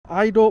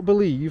I don't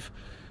believe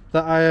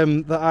that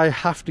I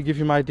have to give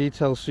you my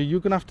details. So you're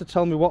gonna have to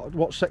tell me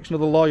what section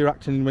of the law you're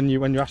acting in when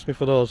you ask me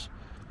for those.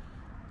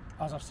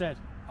 As I've said,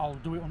 I'll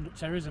do it under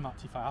Terrorism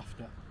Act if I have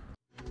to.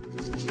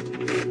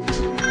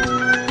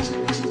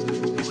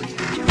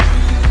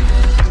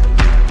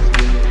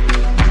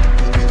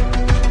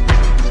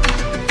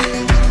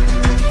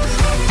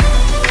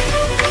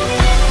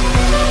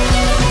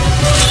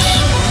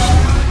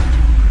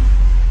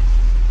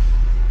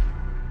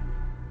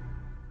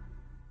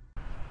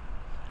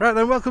 Right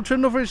then, welcome to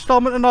another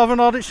instalment of Northern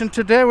Audits, and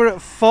today we're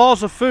at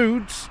Forza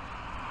Foods.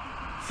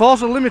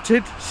 Forza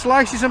Limited,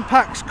 slices and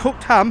packs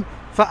cooked ham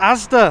for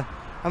ASDA,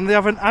 and they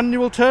have an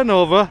annual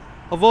turnover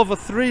of over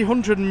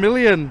 300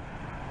 million.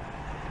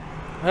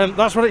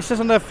 That's what it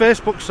says on their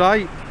Facebook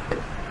site.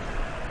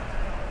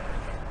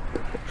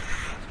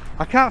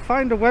 I can't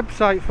find a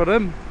website for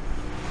them.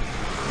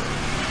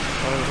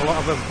 Oh, there's a lot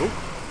of them.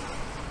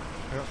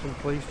 I got some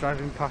police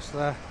driving past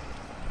there.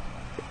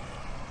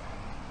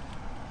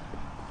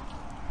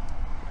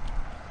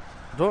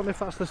 I don't know if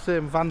that's the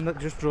same van that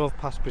just drove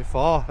past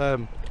before.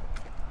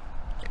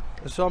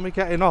 They saw me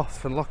getting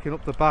off and locking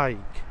up the bike,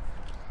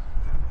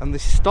 and they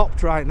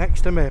stopped right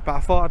next to me, but I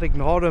thought I'd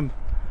ignore them,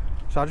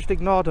 so I just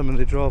ignored them and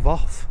they drove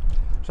off.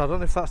 So I don't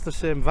know if that's the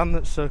same van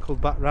that circled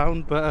back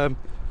round, but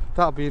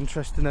that'll be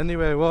interesting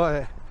anyway,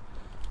 won't it?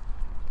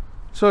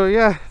 So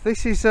yeah,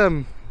 this is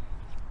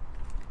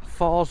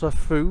Forza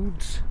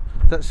Foods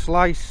that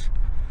slice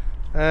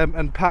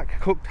and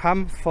pack cooked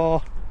ham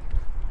for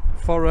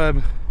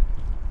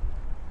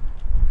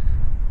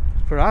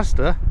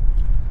ASDA,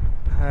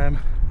 and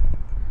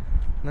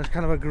there's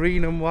kind of a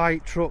green and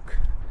white truck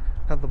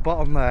at the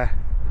bottom there.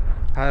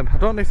 I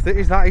don't know if that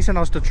is an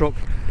ASDA truck.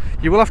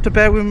 You will have to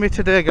bear with me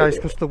today, guys,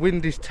 because the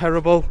wind is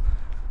terrible.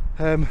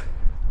 So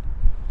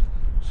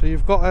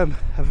you've got a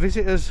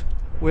visitors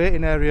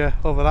waiting area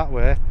over that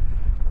way,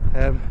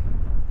 and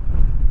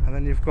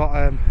then you've got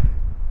a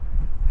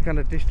kind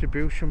of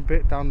distribution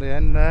bit down the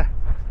end there.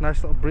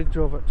 Nice little bridge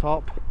over at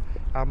top,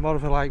 and more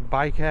of a like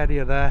bike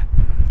area there.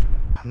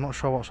 I'm not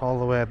sure what's all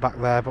the way back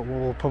there, but what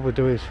we'll probably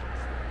do is,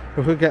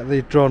 if we get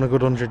the drone a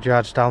good 100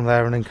 yards down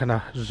there and then kind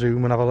of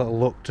zoom and have a little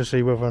look to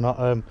see whether or not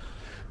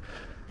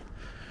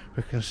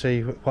we can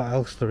see what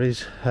else there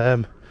is.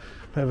 Bit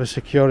of a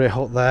security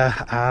hut there,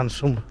 and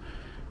some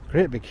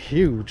great big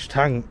huge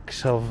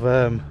tanks of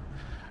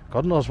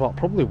God knows what,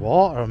 probably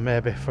water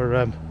maybe for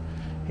in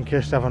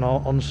case they have an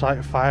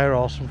on-site fire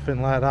or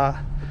something like that,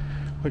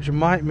 which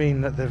might mean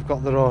that they've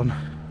got their own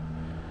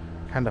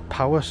kind of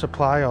power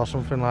supply or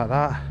something like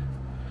that.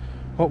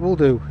 What we'll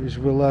do is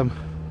we'll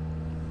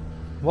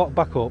walk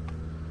back up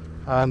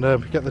and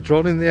get the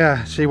drone in the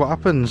air, see what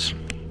happens,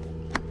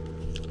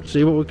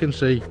 see what we can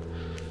see.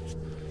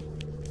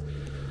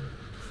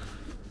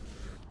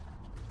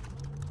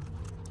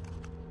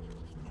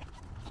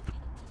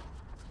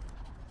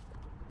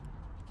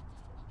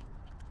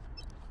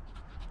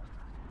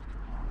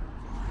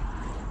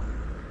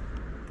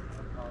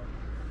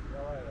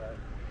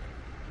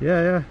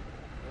 Yeah.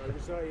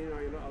 Just so you know,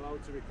 you're not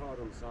allowed to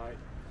record on site.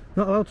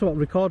 Not allowed to what,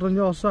 record on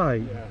your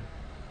site? Yeah.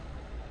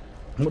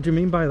 What do you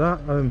mean by that?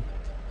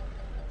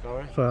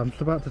 Sorry? Sorry, I'm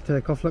just about to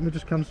take off. Let me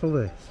just cancel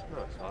this. No,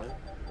 it's fine.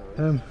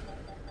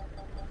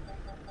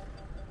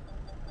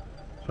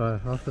 Sorry,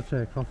 I'll have to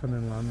take off and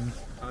then land.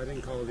 I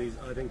didn't call the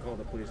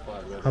police by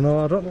the way. I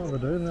know, I don't know what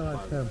they're doing. They're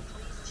like,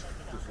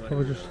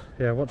 probably just,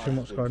 yeah, watching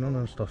what's going on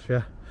and stuff,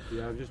 yeah.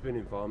 Yeah, I've just been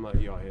informed that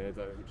you're here,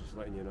 that I'm just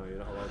letting you know you're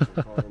not allowed to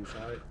record on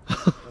site.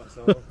 That's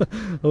all.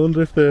 I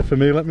wonder if they're for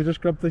me. Let me just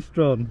grab this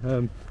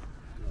drone.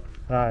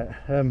 Right,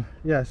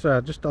 yeah,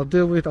 so I'll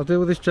deal with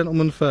this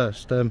gentleman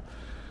first.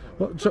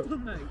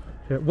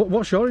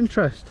 What's your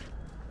interest?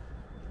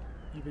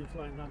 You've been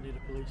flying around near the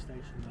police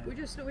station there. We're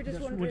just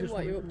wondering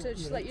what you're up to.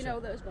 Just let you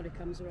know that his body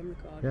cams are on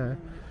recording. Yeah.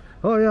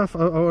 Oh yeah,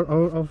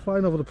 I'll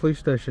flying over the police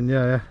station.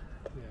 Yeah.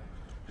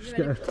 Is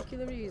there any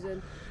particular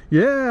reason?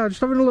 Yeah,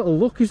 just having a little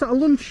look. Is that a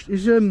lunch?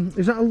 Is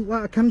that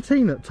like a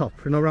canteen at top?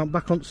 You know, around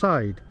back on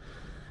side.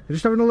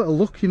 Just having a little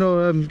look. You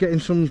know, getting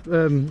some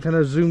kind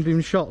of zoomed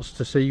in shots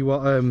to see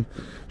what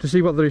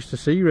there is to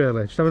see.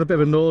 Really, just having a bit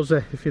of a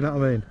nosy, if you know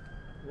what I mean.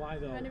 Why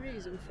though? Any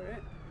reason for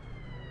it?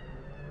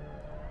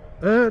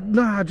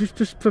 Nah,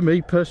 just for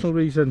me, personal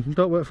reason.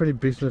 Don't work for any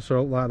business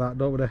or like that,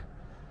 don't we?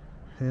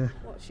 Yeah.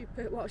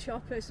 What's your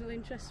personal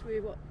interest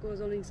with what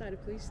goes on inside a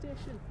police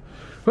station?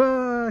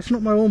 Well, it's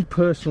not my own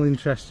personal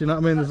interest, you know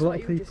what I mean? There's a lot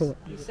of people.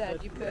 You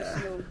said your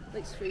personal.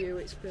 It's for you.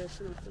 It's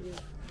personal for you.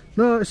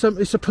 No,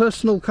 it's a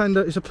personal kind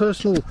of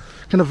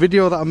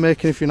video that I'm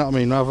making, if you know what I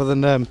mean, rather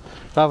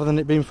than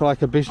it being for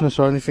like a business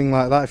or anything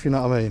like that, if you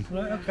know what I mean.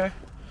 Right. Okay.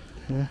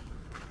 Yeah.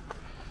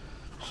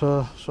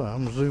 So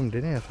I'm zoomed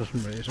in here for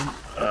some reason.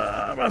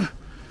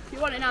 If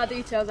you want in our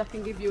details, I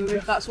can give you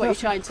if that's what you're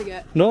trying to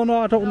get. No,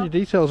 I don't want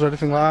your details or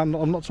anything like that.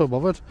 I'm not so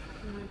bothered.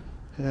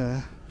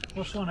 Yeah.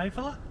 What's your name,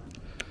 fella?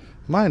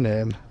 My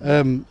name?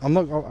 I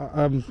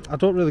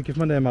don't really give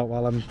my name out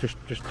while I'm just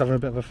having a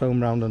bit of a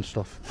film round and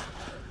stuff.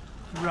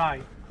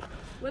 Right.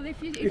 Well,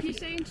 if you're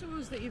saying to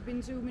us that you've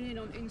been zooming in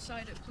on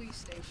inside at police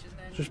station,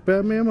 then Just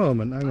bear me a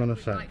moment. Hang on a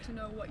sec. like to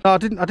know what No,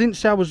 I didn't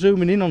say I was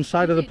zooming in on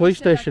side of the police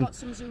station. Got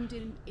some zoomed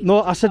in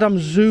No, I said I'm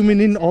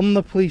zooming in on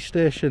the police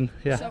station.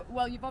 Yeah. So,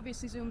 well, you've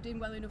obviously zoomed in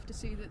well enough to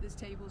see that there's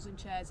tables and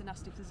chairs and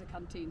asked if there's a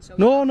canteen. So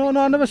No,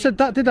 I never said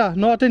that, did I?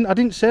 No, I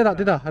didn't say that,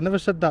 did I? I never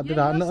said that, did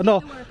I?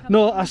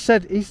 No, I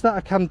said, is that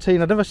a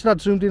canteen? I never said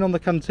I'd zoomed in on the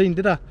canteen,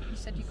 did I? You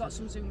said you got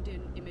some zoomed in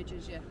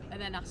images, yeah,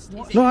 and then asked.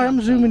 No, I am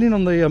zooming in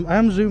on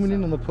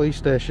the police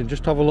station.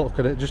 Just to have a look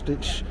at it. Just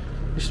it's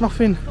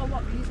nothing. For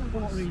what reason? For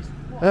what reason?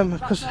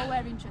 Because all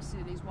we're interested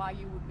in is why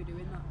you would be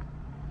doing that.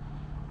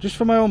 Just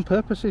for my own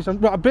purposes. I'm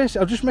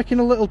just making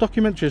a little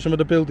documentary of some of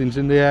the buildings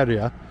in the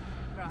area.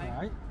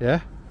 Right.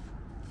 Yeah.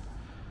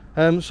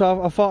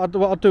 So I thought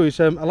what I'd do is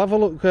I'll have a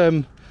look.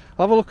 I'll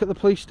have a look at the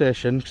police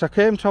station because I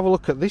came to have a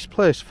look at this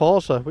place,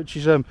 Forza, which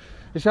is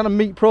it's kind of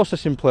meat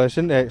processing place,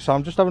 isn't it? So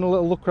I'm just having a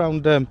little look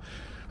around.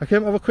 I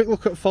came to have a quick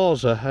look at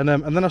Forza, and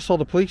then I saw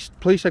the police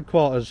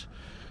headquarters.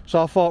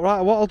 So I thought,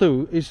 right, what I'll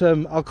do is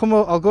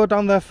I'll go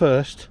down there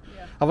first,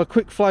 have a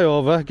quick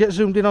flyover, get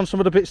zoomed in on some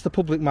of the bits the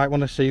public might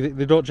want to see that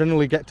they don't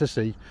generally get to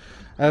see.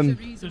 There's a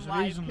reason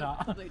why that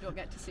the public don't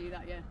get to see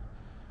that, yeah,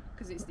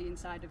 because it's the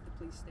inside of the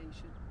police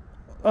station.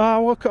 I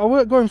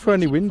weren't going for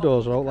any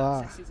windows or all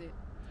that. Access, is it?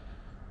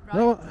 Right.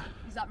 No.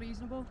 Is that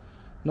reasonable?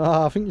 No,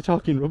 I think you're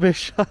talking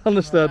rubbish.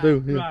 Honestly, I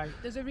do. Yeah. Right.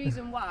 There's a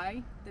reason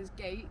why there's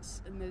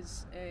gates and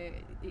there's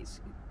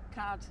it's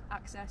card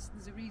access.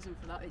 There's a reason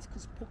for that. It's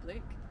because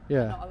public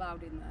are not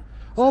allowed in there.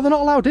 Oh, they're not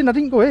allowed in. I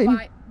didn't go in.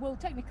 Right. Well,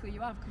 technically you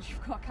have because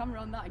you've got a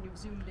camera on that and you've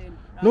zoomed in.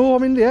 Right? No,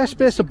 I'm in the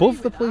airspace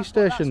above the police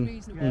station. That's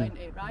reasonable, isn't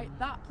it? Right.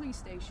 That police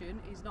station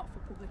is not for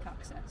public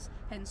access.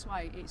 Hence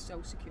why it's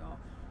so secure.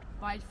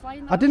 I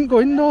didn't go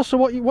in though, so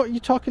what are you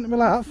talking to me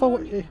like that for?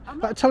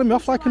 Like telling me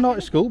off like a naughty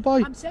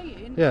schoolboy? I'm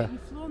saying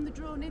you've flown the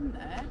drone in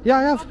there. Yeah,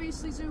 I have. You've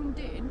obviously zoomed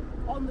in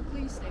on the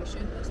police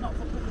station that's not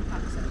for public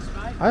access,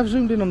 right? I have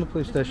zoomed in on the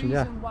police station,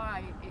 There's a reason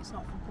why it's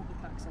not for public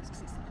access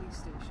because it's the police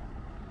station.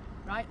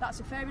 Right? That's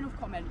a fair enough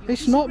comment.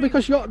 It's not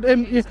because you're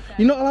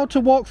not allowed to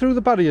walk through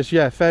the barriers,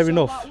 yeah, fair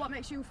enough. What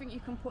makes you think you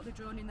can put the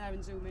drone in there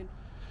and zoom in?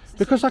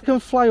 Because I can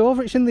fly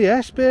over, it's in the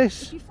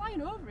airspace. If you're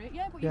flying over it,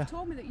 yeah, but you've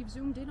told me that you've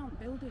zoomed in on the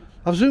building.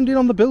 I've zoomed in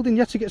on the building,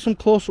 to get some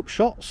close-up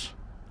shots.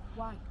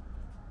 Why?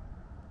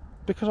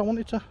 Because I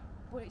wanted to.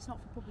 Well, it's not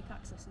for public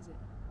access, is it?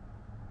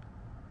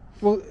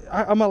 Well,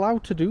 I'm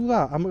allowed to do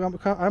that.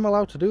 I'm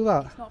allowed to do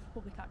that. It's not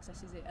for public access,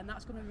 is it? And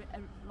that's going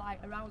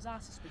to arouse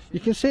our suspicion. You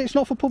can say it's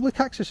not for public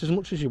access as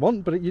much as you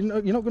want, but you're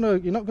not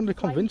going to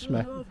convince me.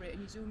 Over it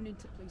and you're zooming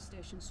into the police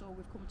station, so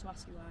we've come to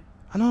ask you why.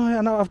 I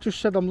know. I've just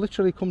said I'm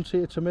literally come to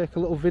here to make a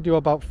little video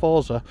about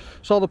Forza.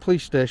 Saw the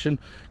police station.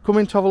 Come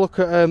in to have a look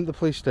at the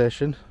police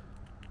station.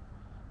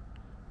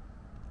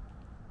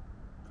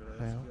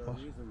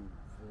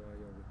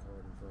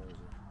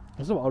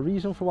 Is there a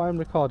reason for why I'm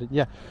recording?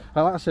 Yeah,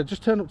 like I said,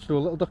 just turn up to do a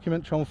little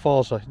documentary on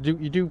Forza.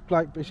 You do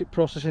like, is it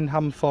processing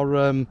ham for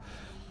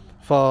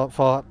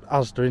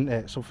ASDA, isn't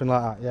it? Something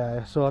like that.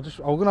 Yeah. So I'm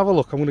gonna have a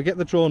look. I'm gonna get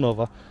the drone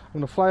over. I'm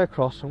gonna fly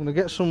across. I'm gonna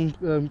get some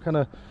kind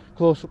of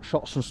close-up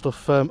shots and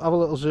stuff. Have a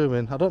little zoom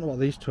in. I don't know what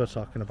these two are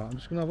talking about. I'm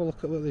just gonna have a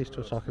look at what these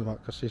two are talking about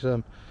because he's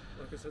like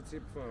I said to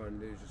you before,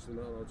 Andy, he's just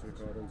not allowed to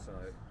record on site.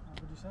 What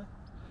did you say?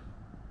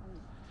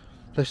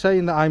 They're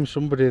saying that I'm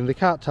somebody and they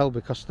can't tell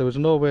because there was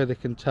no way they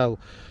can tell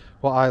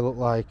what I look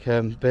like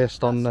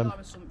based on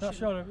That's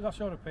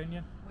your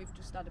opinion. We've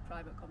just had a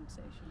private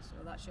conversation, so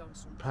that's your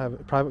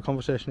assumption. Private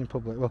conversation in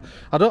public. Well,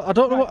 I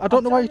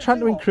don't know why you're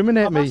trying to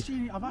incriminate me.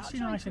 I've asked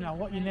you nicely now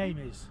what your name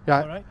is.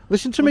 Yeah. All right?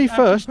 Listen to me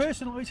first.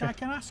 Personally, I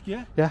can ask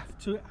you.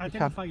 To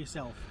identify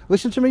yourself.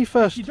 Listen to me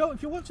first.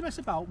 If you want to mess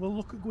about, we'll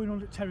look at going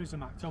under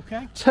Terrorism Act.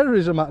 Okay?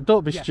 Terrorism Act.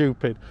 Don't be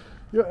stupid.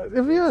 Have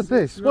you heard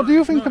this? What do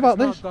you think about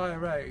this? It's not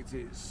direct.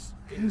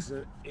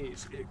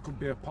 It could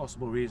be a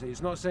possible reason.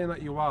 It's not saying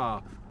that you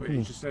are, but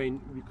it's just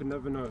saying you can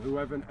never know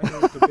whoever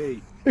anyone could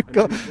be.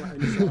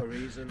 Any sort of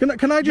reason.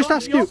 Can I just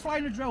ask you? You're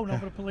flying a drone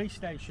over a police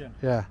station.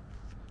 Yeah.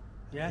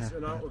 Yes.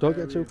 Don't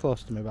get too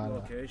close to me about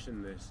that.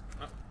 Location this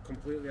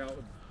completely out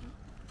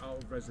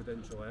of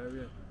residential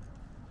area.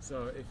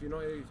 So if you're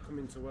not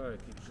coming to work,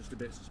 it's just a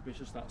bit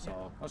suspicious. That's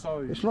all. That's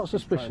all. It's not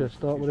suspicious.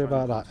 Don't worry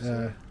about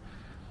that.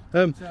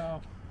 Yeah.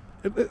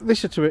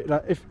 Listen to it.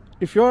 Like,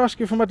 if you're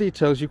asking for my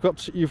details, you've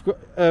got.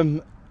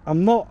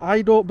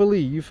 I don't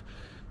believe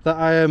that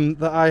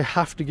I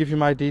have to give you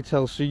my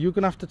details. So you're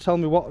gonna have to tell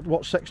me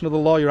what section of the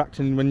law you're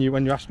acting in when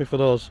you ask me for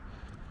those.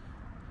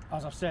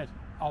 As I've said,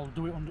 I'll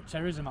do it under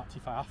Terrorism Act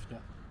if I have to.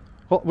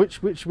 What?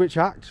 Which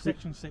act?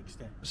 Section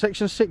 60.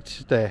 Section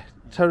 60,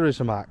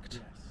 Terrorism Act.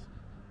 Yes.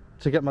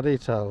 To get my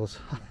details.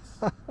 Yes.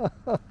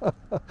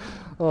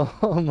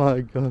 Oh my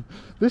god!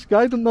 This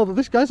guy doesn't know that.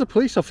 This guy's a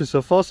police officer,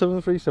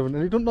 4737,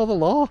 and he doesn't know the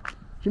law.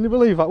 Can you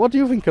believe that? What do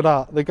you think of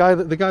that? The guy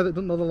that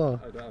doesn't know the law.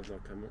 I don't have no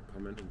comment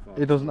on that.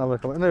 He doesn't have a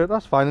comment. Anyway,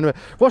 that's fine. Anyway,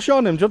 what's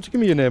your name? Do you want to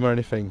give me your name or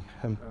anything?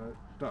 Don't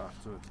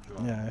have to.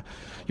 Yeah.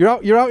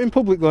 You're out in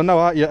public though now,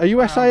 aren't you? Are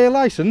you SIA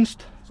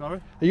licensed? Sorry.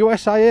 Are you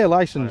SIA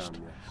licensed? I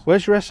am, yes.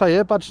 Where's your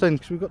SIA badge then?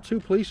 Because we've got 2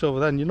 police over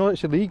there, and you know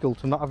it's illegal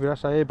to not have your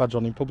SIA badge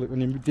on in public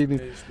when you're dealing.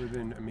 It's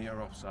within a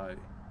metre off site.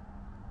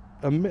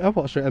 Within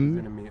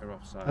a metre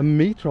off site. A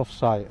metre off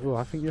site. Oh,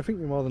 I think you're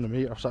more than a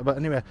metre off site. But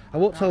anyway, I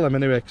won't tell them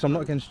anyway because I'm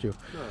not against you.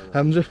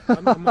 No.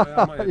 I'm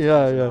not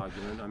Yeah.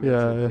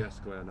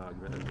 de-escalate an argument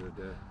at the end of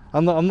the day.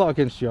 I'm not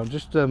against you. I'm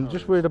just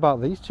worried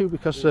about these 2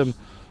 because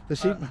they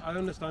seem. I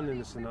understand in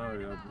the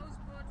scenario.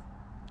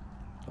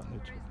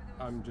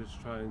 I'm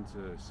just trying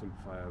to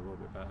simplify it a little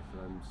bit better for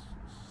them,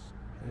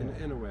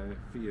 in a way,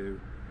 for you,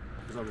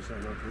 because obviously I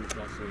know things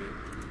got to say it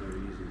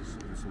very easy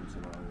in some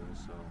scenarios.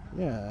 So.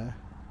 Yeah.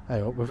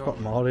 Hey, look, we've got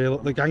more here.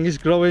 Look, the gang is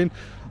growing.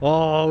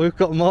 Oh, we've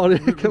got more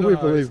here. Can we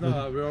believe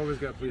it? We always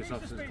get police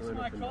officers coming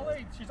up and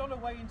down. She's on her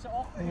way into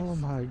office. Oh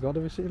my God,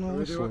 have you seen all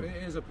this?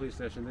 It is a police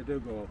station. They do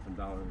go up and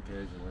down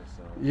occasionally.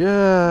 So.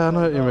 Yeah, I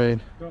know what you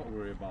mean. Don't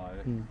worry about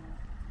it.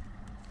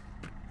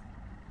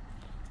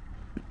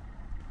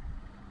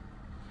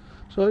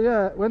 So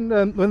yeah,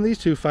 when these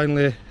 2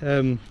 finally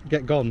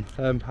get gone,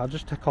 I'll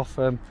just take off,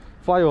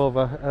 fly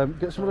over,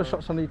 get some of the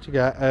shots I need to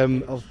get.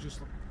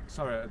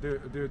 Sorry, I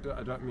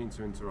don't mean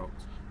to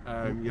interrupt.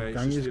 Yeah, it's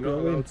gang just is you're not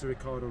growing. allowed to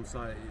record on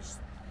site. It's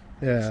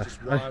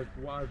just what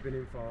I've been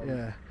informed.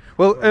 Yeah.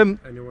 Well,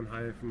 anyone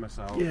higher from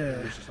myself. Yeah.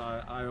 It's just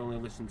I only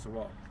listen to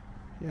what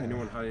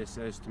anyone higher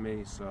says to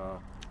me.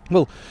 So.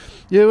 Well,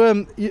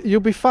 you'll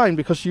be fine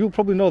because you'll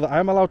probably know that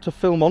I'm allowed to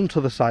film onto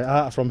the site,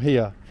 aren't I, from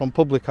here, from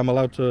public. I'm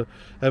allowed to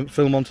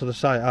film onto the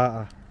site, aren't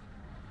I?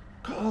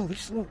 God,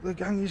 look, the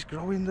gang is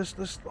growing.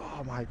 There's,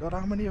 oh my God,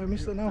 how many have I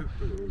missed it now?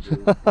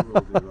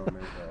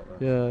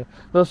 Yeah.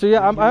 No, so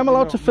yeah, I'm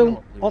allowed to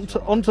film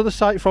onto the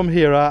site from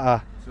here, aren't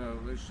I? So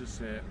let's just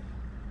say,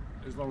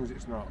 as long as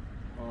it's not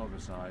all over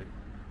site.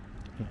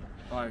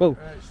 Like, well,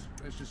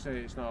 let's just say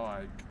it's not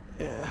like.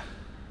 Yeah.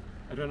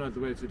 I don't know the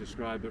way to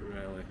describe it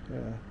really. Yeah.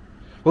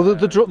 Well,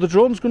 the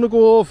drone's going to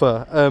go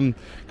over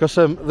because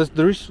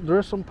there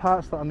are some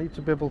parts that I need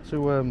to be able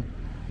to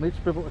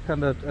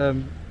kind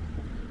of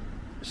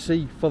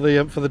see for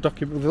the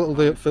document, the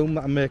little film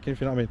that I'm making,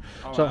 if you know what I mean.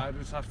 So I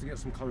just have to get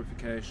some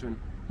clarification.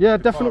 Yeah,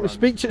 definitely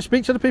speak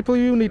to the people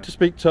you need to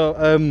speak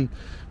to.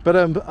 But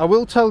I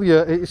will tell you,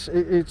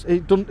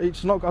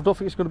 it's not. I don't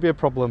think it's going to be a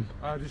problem.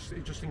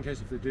 Just in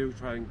case if they do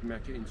try and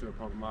make it into a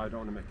problem, I don't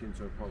want to make it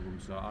into a problem.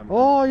 So I'm.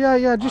 Oh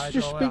yeah. Just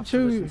speak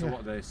to. Listen to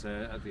what they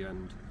say at the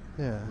end.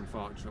 Yeah.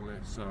 Unfortunately,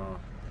 so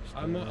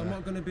I'm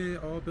not going to be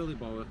Billy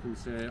Bollock and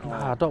say.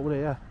 Nah, don't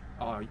worry. Yeah.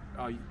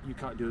 You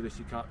can't do this.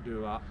 You can't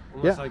do that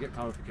unless I get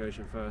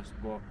clarification first.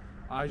 But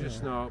I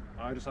just know.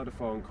 I just had a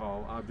phone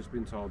call. I've just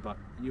been told that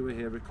you were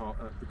here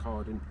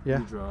recording your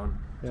drone.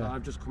 So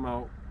I've just come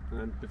out. And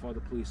then before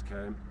the police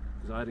came,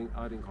 because I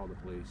didn't call the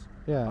police.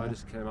 Yeah. I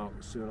just came out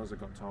as soon as I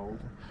got told.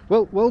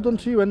 Well done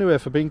to you anyway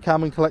for being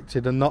calm and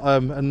collected and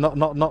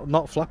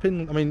not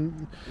flapping. I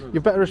mean,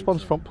 you're better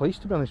response from police,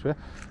 to be honest with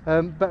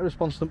you. Better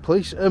response than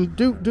police.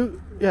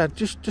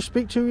 Just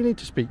speak to who you need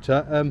to speak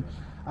to.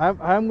 I'm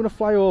going to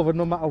fly over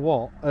no matter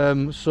what.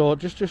 So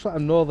just let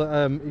them know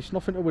that it's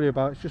nothing to worry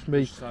about. It's just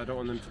me. I don't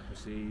want them to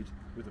proceed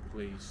with the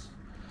police.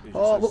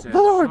 Oh, well, they're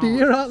already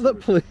here at the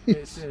police.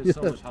 It saves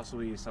so much hassle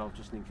with yourself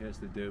just in case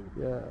they do.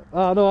 Yeah.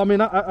 Oh no, I mean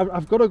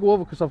I've got to go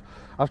over because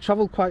I've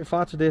travelled quite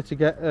far today to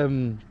get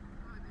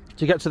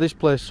to this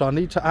place, so I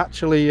need to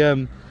actually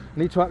go.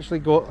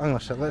 Hang on a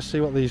sec, let's see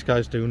what these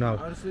guys do now.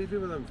 I'll just leave you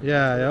with them.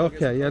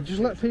 Okay. Just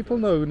let people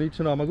know who need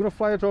to know. I'm going to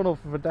fly a drone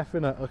over for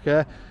definite,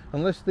 okay?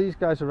 Unless these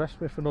guys arrest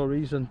me for no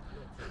reason.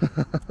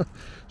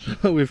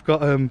 So we've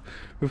got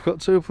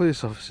 2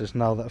 police officers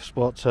now that have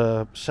spoke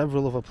to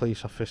several other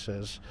police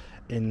officers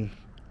in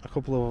a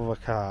couple of other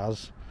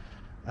cars,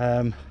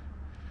 and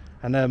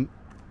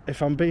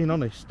if I'm being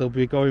honest, they'll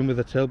be going with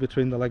the tail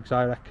between the legs,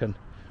 I reckon.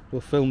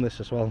 We'll film this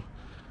as well.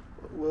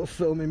 We'll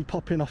film him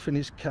popping off in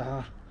his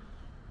car.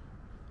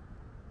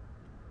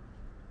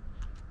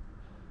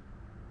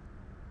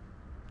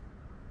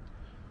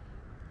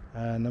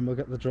 And then we'll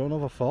get the drone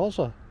over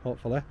Forza,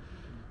 hopefully.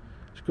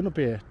 It's going to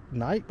be a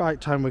night by the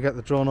time we get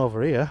the drone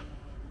over here.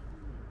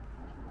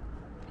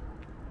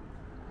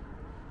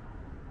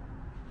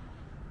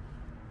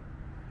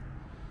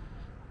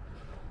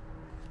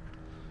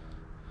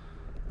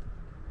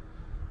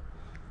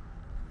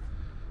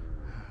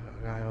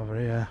 Guy over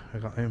here, we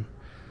got him,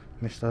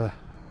 Mr.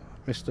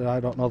 I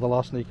don't know the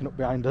law, sneaking up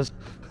behind us.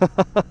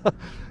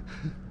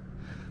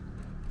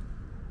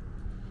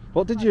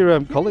 What did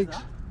your colleagues?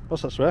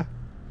 What's that, swear?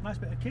 Nice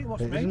bit of kit.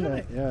 What's made on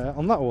it? Yeah,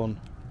 on that one,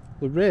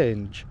 the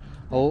range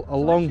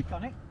along.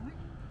 On it,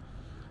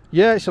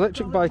 yeah, it's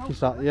electric bike. Is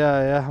that?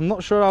 Yeah. I'm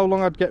not sure how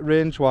long I'd get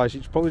range wise.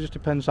 It probably just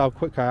depends how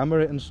quick I hammer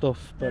it and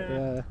stuff. But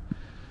yeah.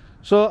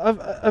 So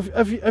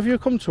have you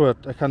come to a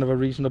kind of a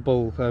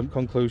reasonable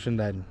conclusion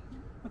then?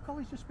 My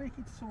colleague's just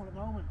speaking to someone at the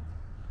moment.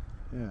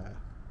 Yeah.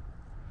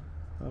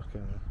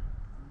 Okay.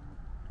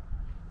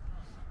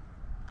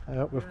 I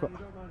hope we've got.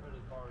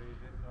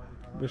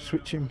 We're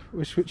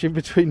switching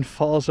between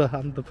Forza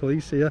and the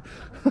police here.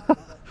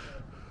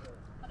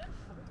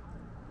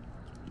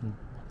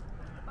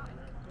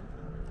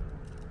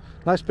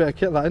 Nice bit of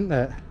kit, that, isn't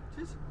it?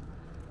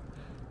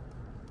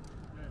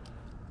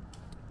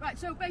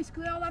 So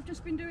basically all I've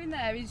just been doing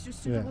there is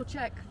just to double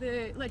check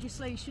the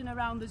legislation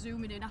around the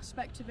zooming in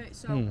aspect of it.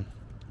 So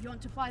you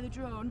want to fly the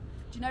drone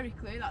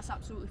generically, that's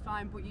absolutely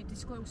fine, but you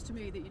disclosed to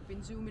me that you'd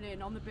been zooming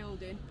in on the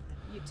building.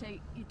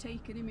 You'd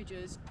taken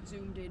images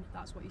zoomed in,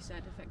 that's what you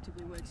said,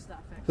 effectively words to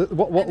that effect.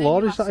 What law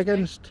is that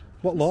against?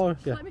 What law?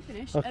 Just let me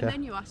finish. Okay. And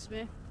then you asked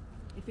me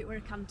if it were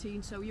a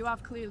canteen, so you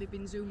have clearly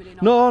been zooming in.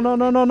 No,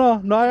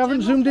 I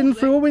haven't zoomed in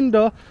through a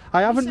window.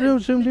 I haven't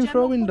zoomed in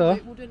through a window.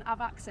 The wouldn't have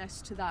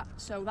access to that,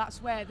 so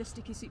that's where the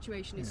sticky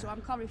situation is. So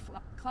I'm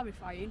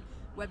clarifying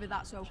whether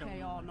that's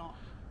okay or not.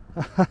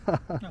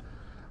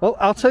 Well,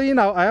 I'll tell you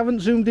now, I haven't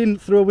zoomed in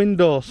through a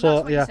window,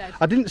 so yeah.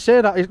 I didn't say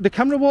that. The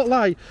camera won't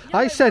lie. Yeah,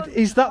 I said,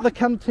 is that the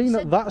canteen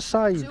at that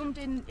side? Zoomed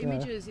in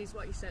images is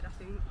what you said, I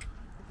think.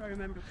 I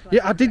remember correctly.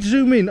 Yeah, I did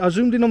zoom in. I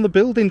zoomed in on the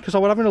building because I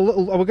was having a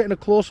little. I was getting as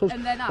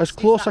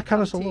close I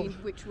can as I want.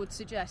 Which would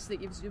suggest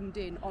that you've zoomed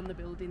in on the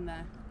building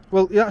there.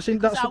 Well, yeah,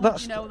 that's how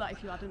would you know that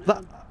if you hadn't?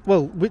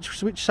 Well,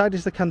 which side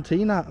is the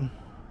canteen at?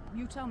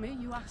 You tell me.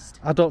 You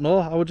asked. I don't know.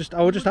 I was just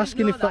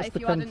asking if that's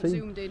the canteen. You hadn't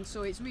zoomed in,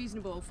 so it's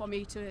reasonable for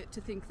me to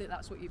think that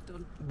that's what you've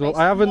done. Well,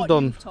 I haven't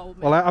done.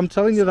 Well, I'm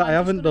telling you that I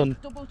haven't done.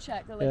 Double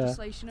check the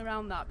legislation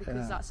around that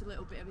because that's a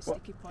little bit of a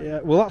sticky point.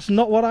 Yeah. Well, that's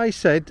not what I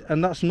said,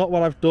 and that's not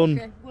what I've done.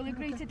 Okay, we'll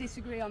agree to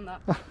disagree on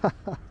that.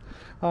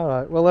 All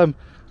right. Well,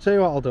 tell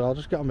you what I'll do. I'll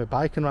just get on my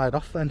bike and ride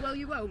off then. Well,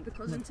 you won't,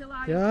 because until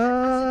I until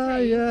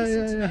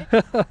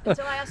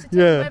I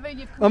ascertain whether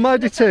you've Am I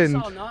detained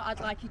or not, I'd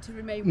like you to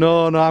remain.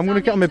 No, I'm going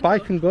to get on my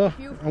bike and go.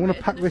 I'm going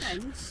to pack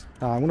this.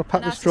 I'm going to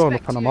pack this drone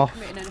up and I'm off.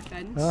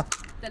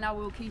 Then I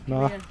will keep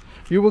you here.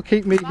 You will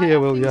keep me here,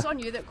 will you? Things on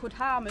you that could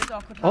harm us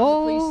or could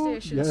harm the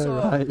police station. Yeah, so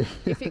right.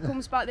 if it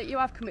comes back that you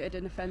have committed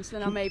an offence,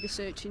 then I may be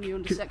searching you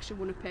under Section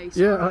 1 of PACE.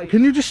 Yeah, right.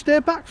 Can you just stay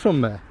back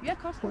from me? Yeah, of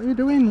course. What are you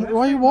doing?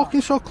 Why are you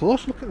walking so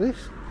close? Look at this.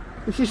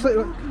 It's just like,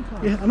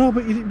 yeah, I know,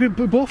 but we're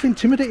both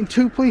intimidating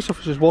two police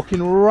officers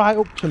walking right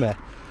up to me,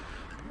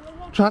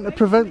 trying to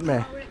prevent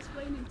me.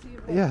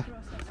 Yeah,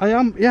 I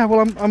am. Yeah,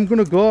 well, I'm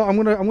gonna go.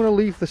 I'm gonna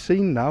leave the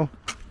scene now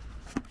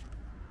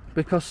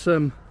because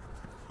am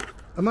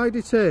I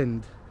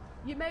detained?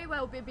 You may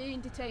well be being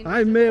detained.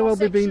 I may well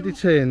be being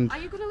detained. Are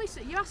you going to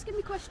listen? You're asking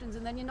me questions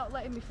and then you're not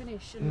letting me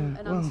finish and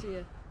answer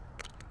you.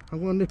 I'm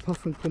going to nip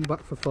off and come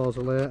back for Forza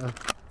later.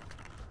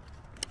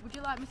 Would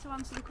you like me to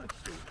answer the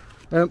question?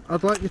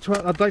 I'd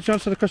like to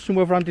answer the question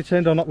whether I'm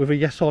detained or not with a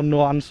yes or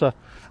no answer,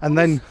 and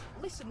then.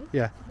 Listen.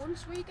 Yeah.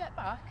 Once we get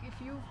back, if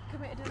you've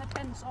committed an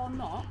offence or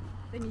not,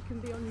 then you can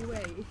be on your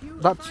way.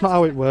 That's not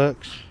how it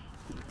works.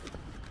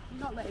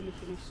 You're not letting me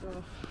finish,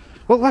 so.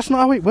 Well, that's not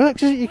how it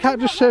works, is it? You can't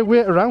just say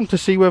wait around to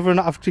see whether or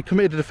not I've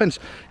committed an offence.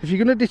 If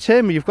you're going to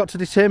detain me, you've got to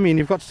detain me and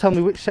you've got to tell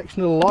me which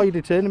section of the law you're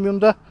detaining me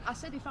under. I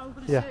said if I were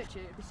going to search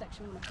it, it'd be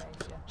Section 1 of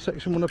PACE, yeah.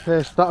 Section 1 of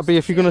PACE, that'd be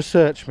if you're going to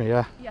search me,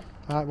 yeah? Yeah.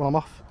 Alright, well, I'm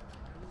off.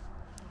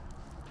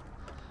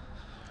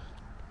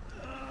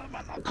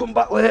 I'll come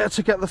back later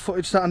to get the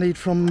footage that I need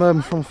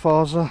from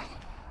Forza.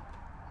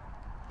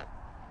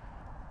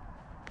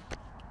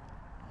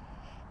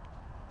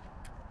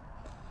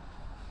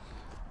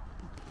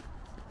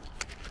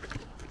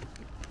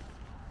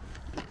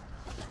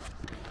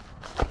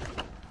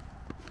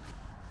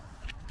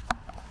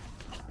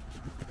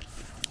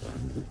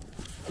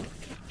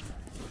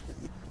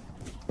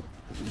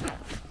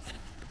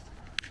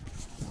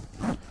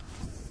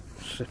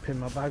 Zipping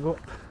my bag up.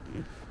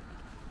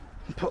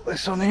 Put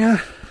this on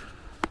here.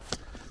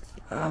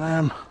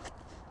 And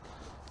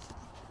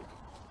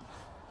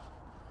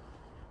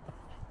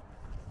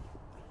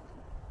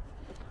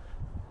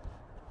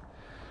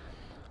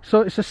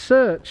so it's a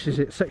search, is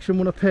it? Section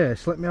 1 of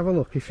PACE. Let me have a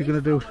look if you're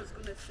going to do.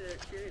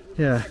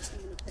 Yeah.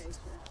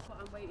 But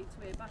I'm waiting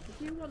to hear back.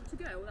 If you want to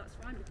go, that's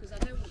fine because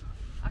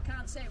I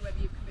can't say whether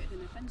you've committed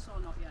an offence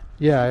or not yet.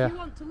 Yeah, so if you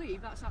want to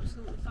leave, that's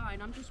absolutely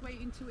fine. I'm just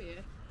waiting to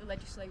hear the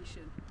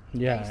legislation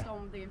based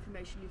on the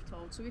information you've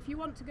told. So if you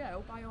want to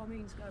go, by all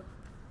means go.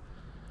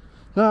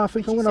 No, I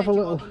think I'm going to have a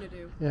little.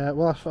 Yeah,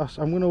 well,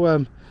 I'm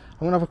going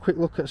to have a quick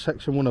look at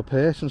Section 1 of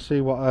PACE and see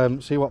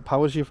what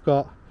powers you've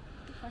got,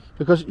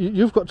 because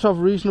you've got to have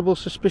reasonable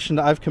suspicion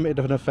that I've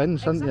committed an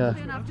offence, haven't you?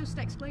 And I've just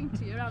explained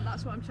to you, and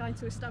that's what I'm trying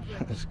to establish.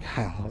 So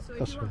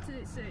if you want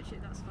to search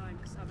it, that's fine,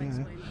 because I've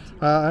explained it to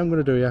you. I'm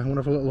going to do, I'm going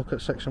to have a little look at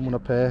Section 1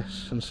 of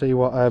PACE and see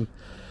what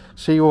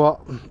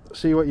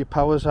your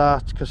powers are,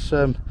 because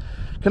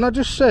can I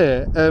just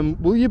say,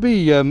 will you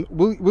be I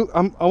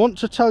want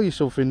to tell you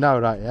something now,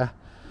 right? Yeah.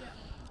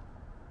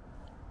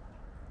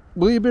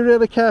 Will you be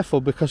really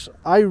careful, because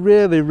I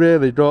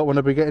really don't want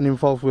to be getting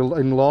involved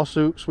in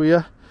lawsuits with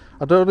you.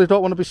 I really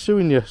don't want to be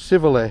suing you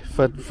civilly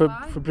for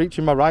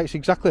breaching my rights.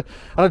 Exactly,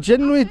 and I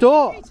genuinely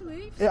don't.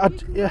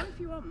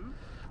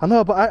 I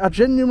know, but I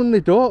genuinely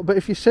don't. But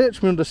if you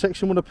search me under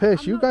Section 1 of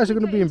PACE, you guys are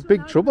going to be in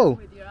big trouble.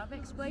 I've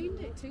explained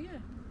it to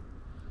you.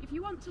 If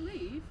you want to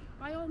leave,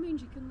 by all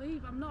means you can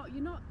leave.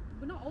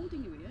 We're not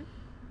holding you here.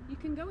 You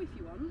can go if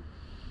you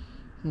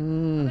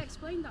want. I've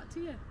explained that to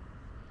you.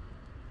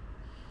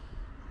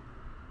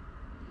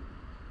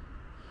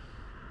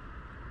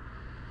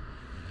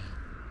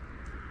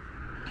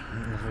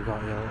 I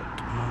forgot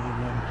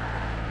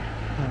you.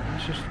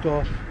 let's just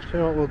go, see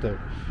what we'll do.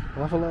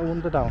 We'll have a little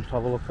wander down to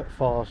have a look at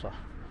Forza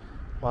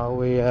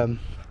while I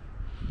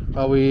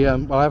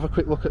have a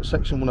quick look at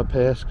section 1 of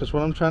PACE, because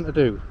what I'm trying to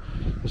do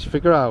is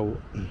figure out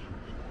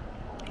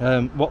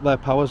what their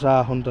powers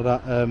are under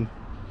that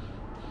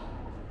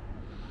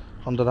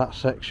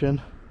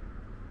section.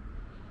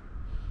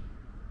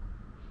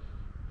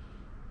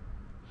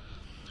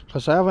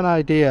 Because I have an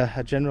idea,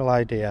 a general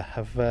idea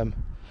of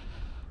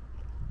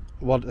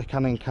what they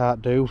can and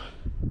can't do,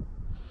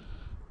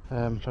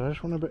 but I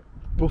just want to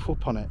buff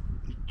up on it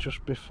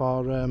just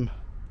before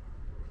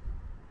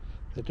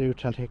they do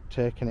tend to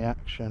take any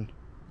action.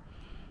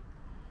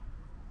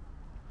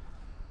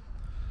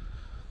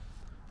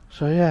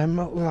 So yeah, it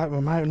might look like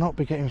we might not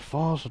be getting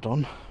Forza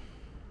done.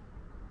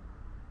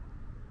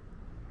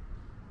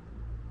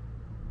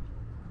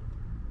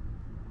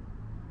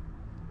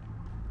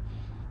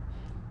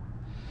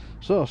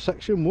 So,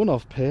 section 1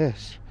 of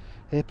PACE.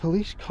 A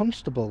police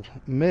constable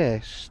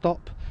may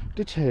stop,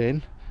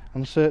 detain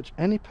and search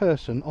any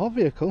person or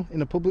vehicle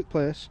in a public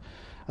place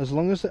as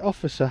long as the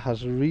officer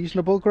has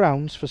reasonable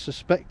grounds for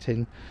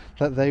suspecting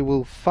that they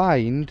will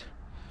find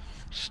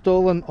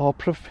stolen or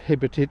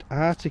prohibited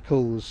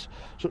articles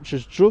such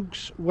as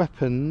drugs,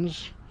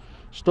 weapons,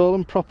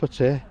 stolen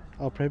property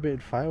or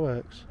prohibited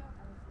fireworks.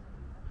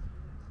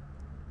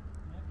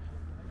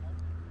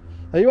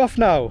 Are you off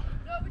now?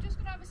 No, we're just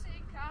going to have a sit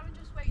in car and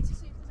just wait to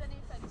see if there's any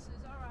offences,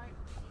 alright?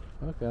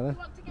 Okay then. If you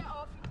want to get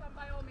off, you can,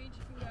 by all means,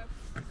 you can go.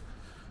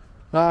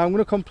 Nah, I'm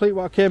going to complete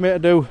what I came here to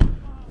do.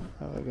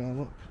 There we go,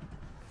 look.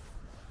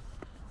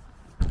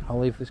 I'll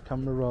leave this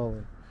camera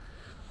rolling.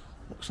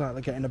 Looks like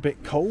they're getting a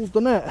bit cold,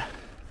 doesn't it?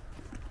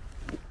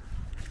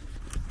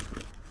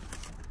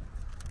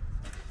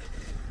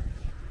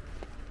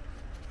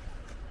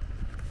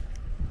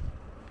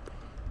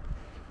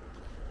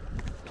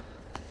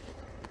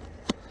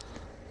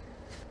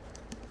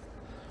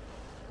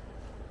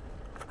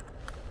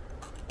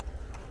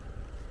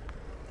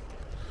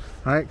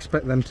 I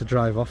expect them to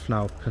drive off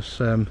now,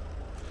 because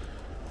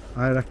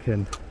I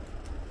reckon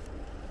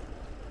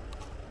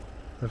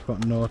they've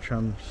got no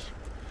chance.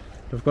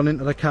 They've gone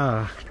into the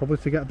car, probably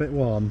to get a bit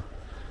warm,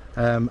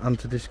 and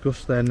to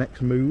discuss their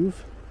next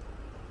move.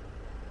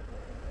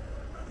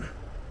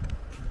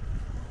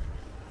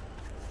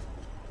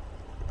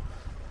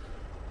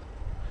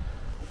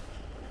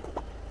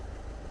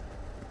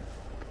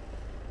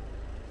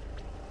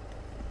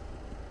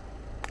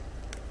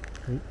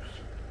 Oops.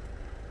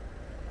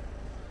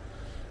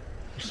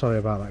 Sorry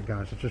about that,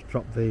 guys, I just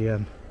dropped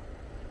the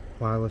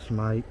wireless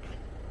mic.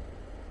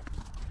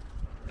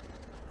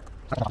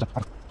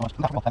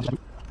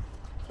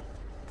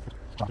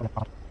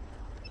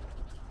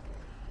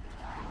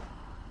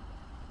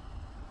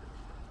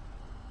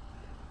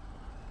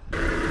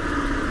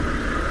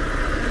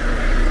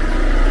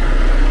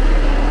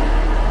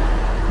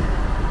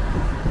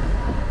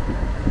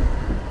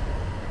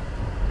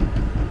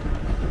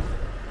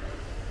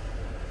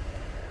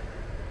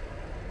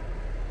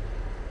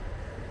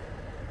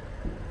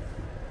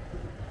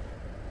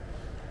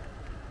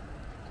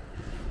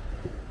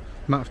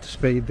 Might have to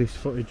speed this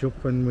footage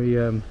up when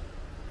we're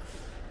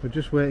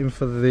just waiting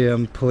for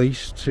the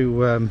police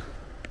to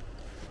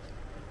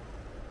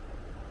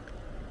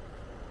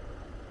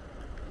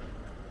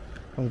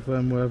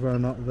confirm whether or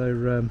not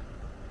they're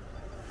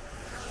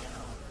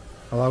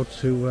allowed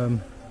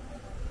to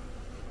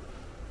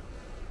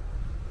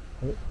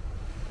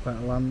better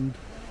land.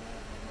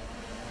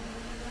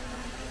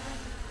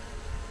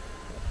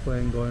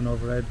 Plane going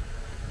overhead.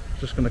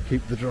 Just going to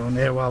keep the drone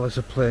here while there's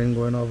a plane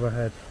going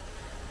overhead.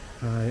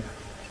 Right.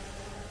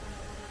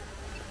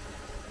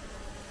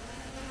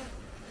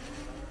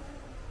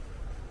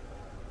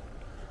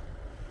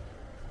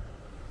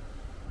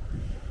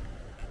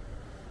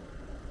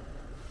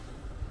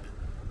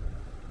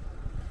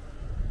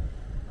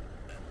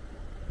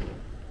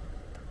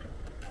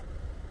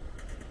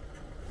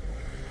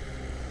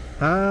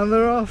 And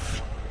they're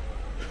off.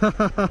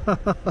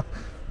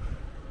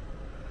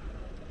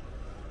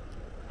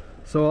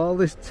 So all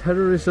this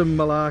terrorism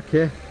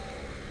malarkey,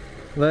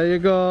 there you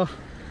go.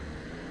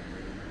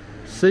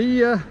 See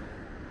ya.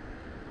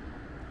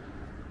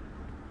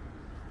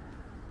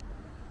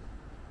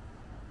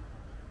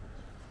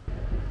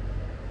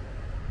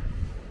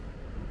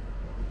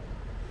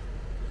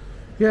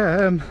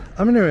 Yeah,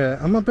 anyway,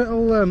 I'm a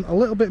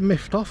little bit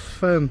miffed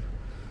off by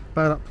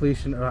that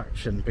police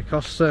interaction,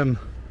 because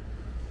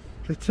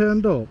they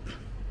turned up,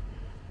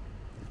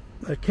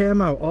 they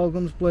came out all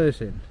guns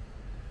blazing.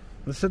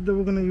 They said they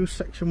were going to use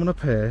section 1 of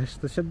PACE.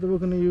 They said they were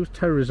going to use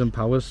terrorism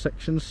powers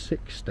section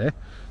 60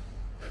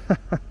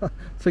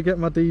 to get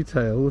my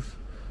details,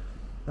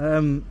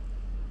 and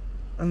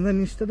then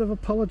instead of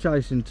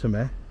apologising to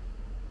me,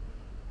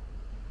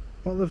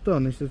 what they've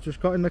done is they've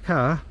just got in the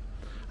car,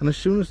 and as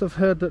soon as they've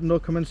heard that no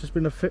commence has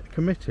been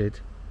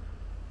committed,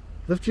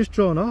 they've just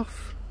drawn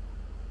off.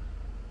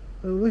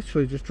 They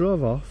literally just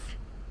drove off.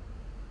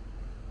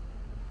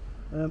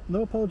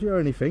 No apology or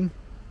anything.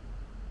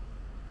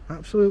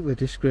 Absolutely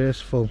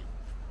disgraceful.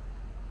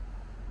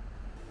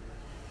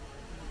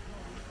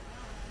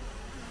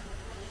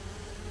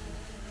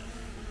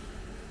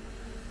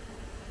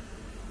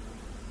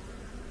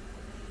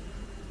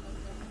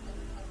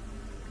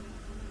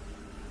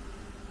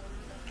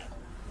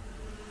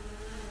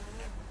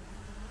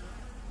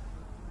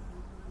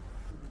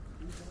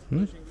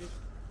 You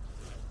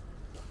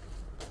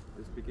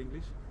speak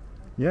English?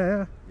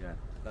 Yeah. Yeah.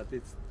 That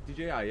is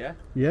DJI, yeah?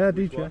 Yeah,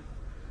 Which DJI.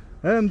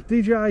 one?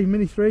 DJI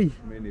Mini 3.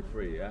 Mini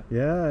 3, yeah?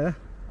 Yeah.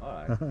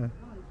 Alright. It's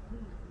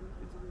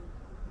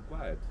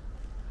quiet.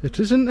 It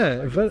isn't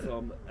it? I got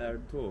some Air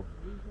 2.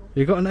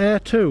 You got an Air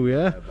 2,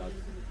 yeah? But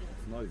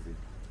it's noisy.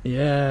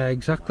 Yeah,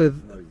 exactly. It's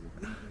noisy.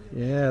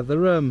 Yeah,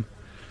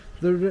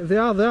 they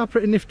are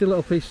pretty nifty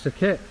little pieces of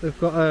kit. They've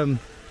got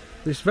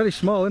it's very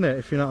small, isn't it?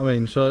 If you know what I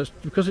mean. So it's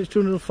because it's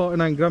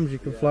 249 grams, you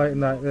can fly it in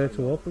like there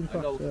to open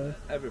class. I know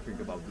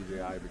everything about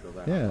DJI because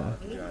I have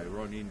a DJI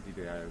Ronin,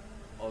 DJI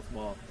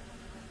Osmo.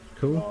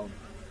 Cool.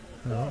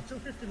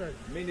 250, mate.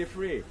 Mini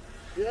 3.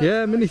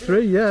 Yeah, Mini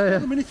 3. Yeah.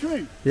 The Mini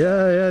 3.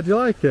 Yeah. Do you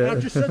like it? I've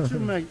just said to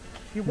him, mate,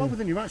 you're well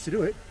within your rights to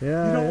do it.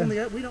 Yeah.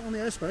 We don't own the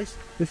airspace.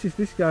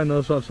 This guy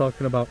knows what I'm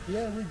talking about.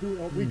 Yeah, we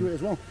do it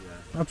as well.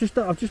 I've just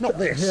Not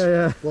this.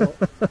 Yeah. But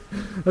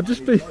I've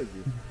just been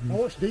I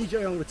watch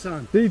DJ all the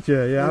time.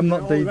 DJ. Yeah, I'm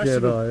not all the rest DJ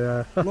of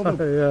though. Yeah. Love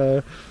 'em.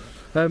 Yeah.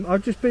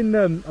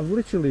 I've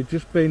literally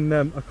just been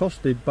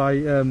accosted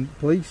by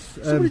police.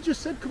 Somebody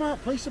just said, come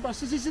out, police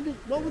bastards. Isn't it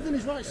well within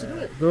his rights to do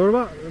it? There were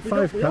about We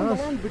 5 don't own the cars.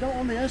 land, we don't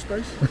own the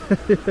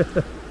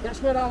airspace.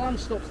 That's where our land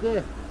stops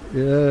there.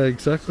 Yeah,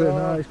 exactly. So,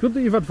 No, it's good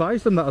that you've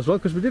advised them that as well,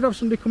 because we did have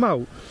somebody come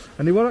out,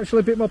 and they were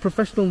actually a bit more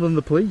professional than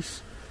the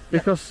police,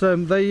 because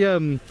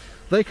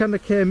they kind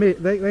of came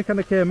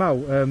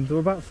out. There were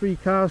about 3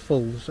 cars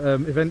fulls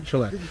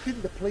eventually. You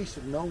think the police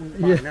have known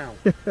by now?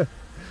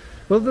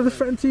 Well, they're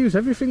threatening to use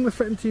everything. They're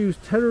threatening to use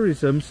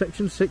terrorism,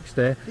 Section 60.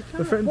 They're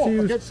threatening to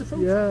use against the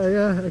food?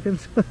 Yeah,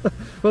 against.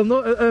 Well,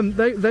 no,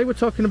 they were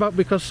talking about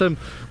because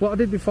what I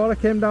did before I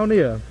came down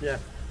here. Yeah.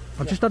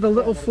 I just had a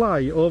little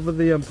fly over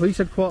the police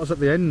headquarters at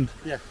the end.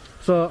 Yeah.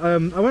 So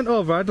I went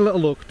over, I had a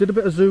little look, did a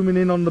bit of zooming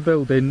in on the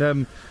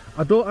building.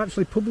 I don't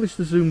actually publish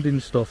the zoomed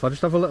in stuff, I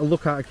just have a little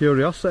look out of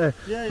curiosity.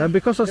 Yeah. And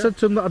because I said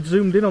to them that I'd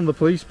zoomed in on the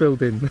police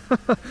building,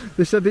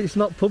 they said it's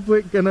not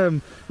public.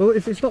 And well,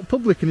 if it's not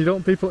public and you don't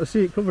want people to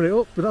see it, cover it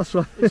up. But that's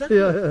right. Exactly.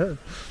 Yeah.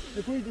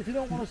 If you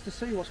don't want us to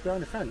see what's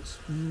behind the fence,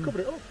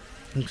 cover it up.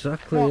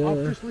 Exactly. No,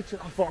 Yeah. I've just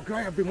literally, I thought,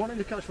 great, I've been wanting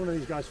to catch one of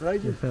these guys for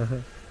ages.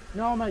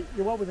 No, mate,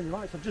 you're well within your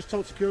rights. I've just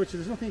told security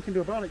there's nothing you can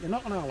do about it. You're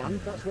not on our land.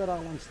 That's where our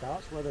land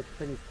starts, where the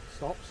thing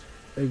stops.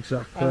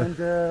 Exactly.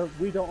 And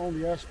we don't own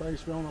the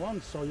airspace, we own the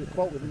land, so you're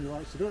quite within your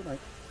rights to do it, mate.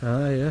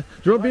 Ah, yeah. Do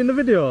you want to be in the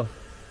video?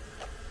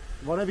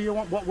 Whatever you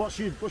want. What's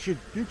your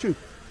YouTube?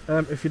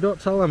 If you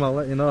don't tell them, I'll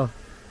let you know.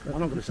 I'm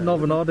not going to say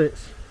Northern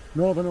Audits.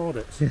 Northern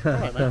Audits. Yeah.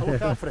 Alright, mate, I'll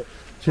look out for it.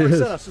 Cheers.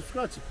 Like I said, I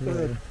subscribe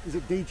to, is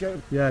it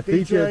DJ? Yeah,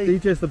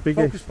 DJ's the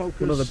biggest, Focus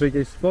Pocus. one of the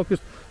biggest. Focus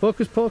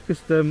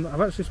Pocus,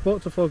 I've actually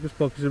spoke to Focus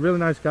Pocus, he's a really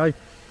nice guy.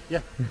 Yeah.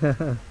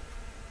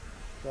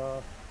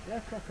 So, yeah,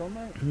 crack on,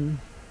 mate.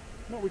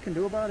 What we can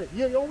do about it.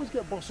 Yeah, you always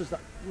get bosses that,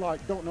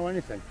 like, don't know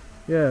anything.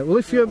 Yeah, well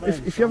if you know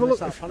if you have a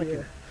look if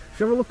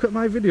you have a look at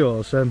my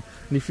videos, and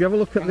if you have a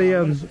look at the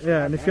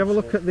and if you have a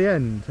look at the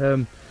end,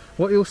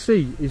 what you'll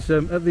see is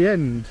at the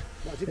end,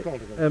 What is it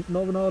called again?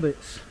 Northern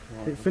Audits.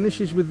 Right, It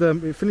finishes with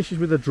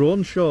a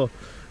drone show,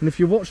 and if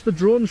you watch the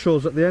drone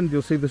shows at the end,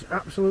 you'll see there's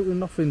absolutely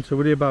nothing to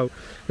worry about,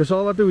 because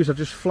all I do is I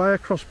just fly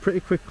across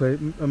pretty quickly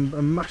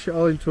and mash it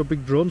all into a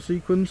big drone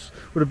sequence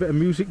with a bit of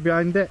music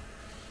behind it.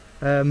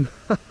 Which one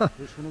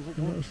is it?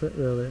 That's it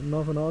really.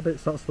 Northern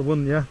Audits, that's the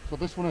one, yeah. So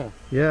this one here?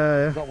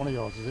 Yeah. Is that one of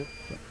yours, is it?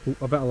 Ooh,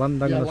 I better land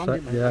down Yeah, a land sec.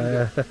 it, mate,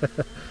 Yeah. land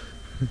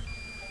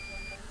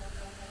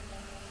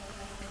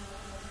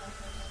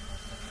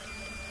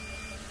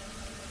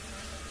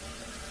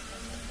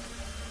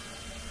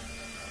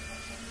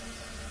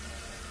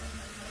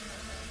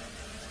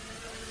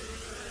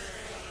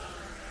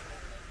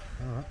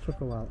Oh, that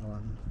took a while to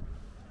land.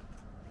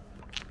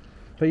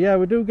 But yeah,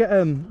 we do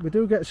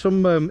get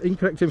some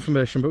incorrect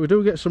information, but we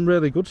do get some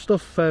really good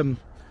stuff.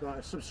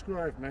 Right,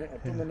 subscribe, mate.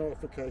 I've done the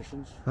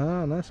notifications.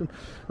 Ah, nice one.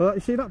 Well, you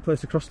see that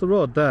place across the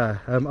road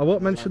there? I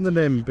won't mention the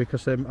name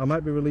because I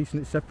might be releasing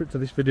it separate to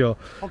this video.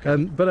 Okay.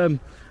 But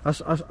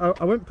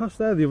I went past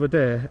there the other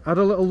day, had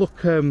a little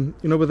look, you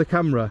know, with the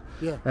camera.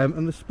 Yeah.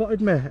 And they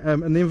spotted me,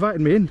 and they invited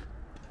me in.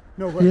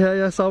 No way.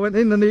 Yeah, so I went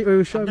in and he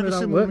was showing me I've never that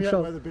seen one yet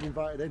workshop. where they've been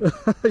invited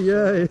in.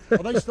 Yeah.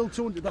 Are they still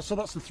 200? So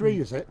that's the 3,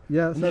 is it?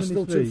 Yeah, And they're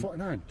still 73.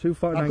 249.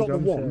 249 I've got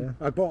grams, the one.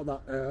 yeah. I bought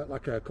that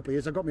like a couple of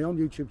years. I got my own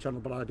YouTube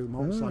channel, but I do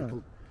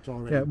motorcycle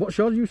touring. Yeah, what's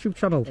your YouTube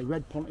channel?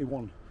 Red Ponty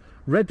 1.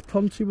 Red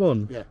Ponty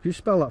 1? Yeah. Can you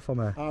spell that for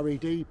me?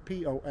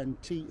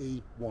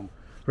 REDPONTE 1.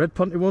 Red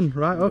Ponty 1,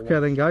 right, okay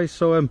then guys.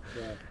 So Yeah.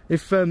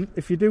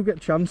 if you do get a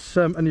chance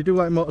and you do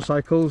like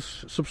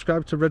motorcycles,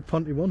 subscribe to Red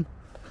Ponty 1.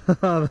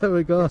 There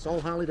we go. It's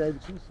all Harley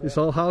Davidsons. It's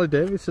all Harley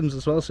Davidsons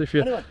as well, so if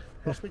you... Anyway,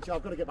 I'll speak to you.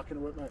 I've got to get back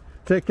into work, mate.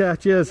 Take care,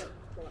 cheers.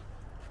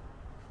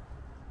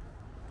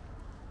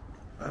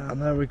 And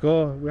there we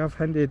go, we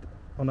have ended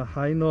on a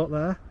high note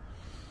there.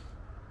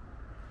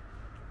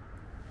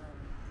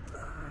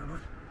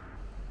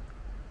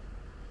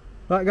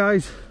 Right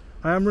guys,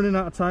 I am running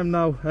out of time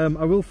now.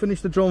 I will finish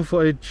the drone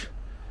footage.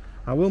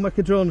 I will make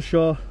a drone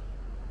show.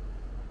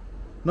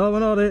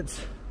 Northern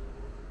Audits.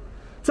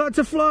 Time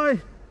to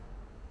fly!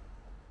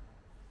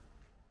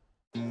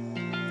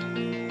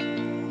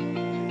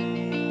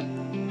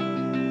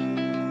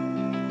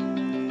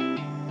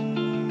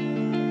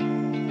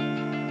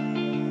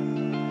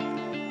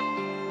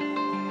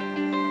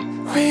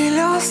 We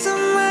lost our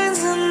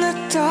minds in the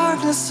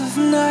darkness of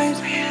night.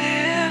 We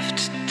live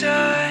to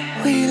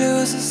die. We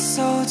lose our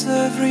souls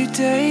every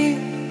day.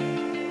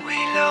 We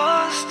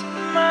lost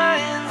our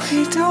minds.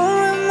 We don't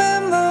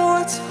remember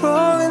what's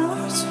wrong and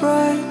what's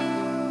right.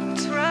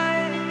 What's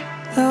right.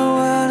 The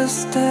world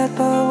is dead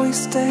but we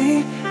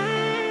stay.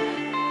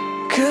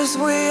 'Cause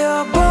we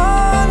are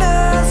born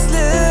as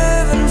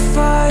live and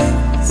fight.